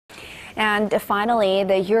And finally,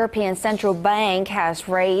 the European Central Bank has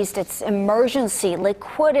raised its emergency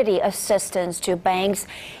liquidity assistance to banks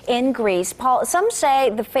in Greece. Paul, some say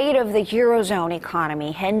the fate of the eurozone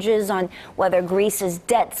economy hinges on whether Greece's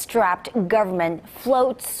debt-strapped government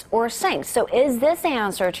floats or sinks. So is this the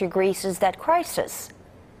answer to Greece's debt crisis?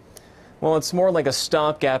 Well, it's more like a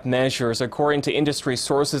stopgap measure. According to industry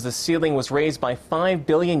sources, the ceiling was raised by 5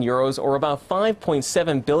 billion euros, or about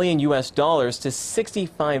 $5.7 billion to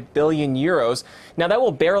 65 billion euros. Now, that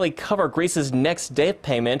will barely cover Greece's next debt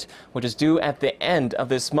payment, which is due at the end of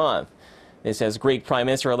this month. This as Greek Prime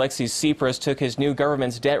Minister Alexis Tsipras took his new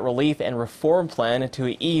government's debt relief and reform plan to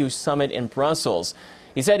an EU summit in Brussels.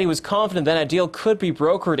 He said he was confident that a deal could be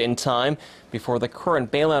brokered in time before the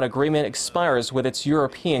current bailout agreement expires with its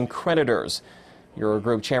European creditors.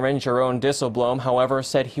 Eurogroup Chairman Jeroen Dijsselbloem, however,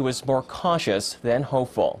 said he was more cautious than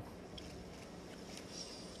hopeful.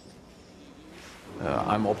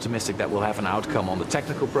 I'm optimistic that we'll have an outcome on the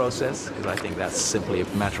technical process, because I think that's simply a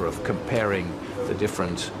matter of comparing the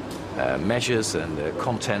different measures and the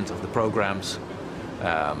content of the programs.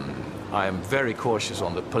 I am very cautious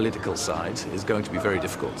on the political side. It's going to be very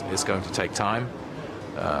difficult. It's going to take time,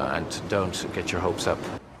 and don't get your hopes up.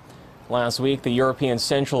 Last week, the European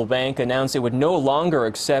Central Bank announced it would no longer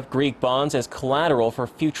accept Greek bonds as collateral for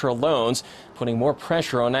future loans, putting more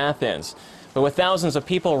pressure on Athens. But with thousands of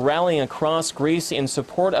people rallying across Greece in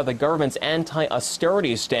support of the government's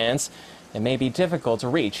anti-austerity stance, it may be difficult to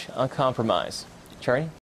reach a compromise. Charity?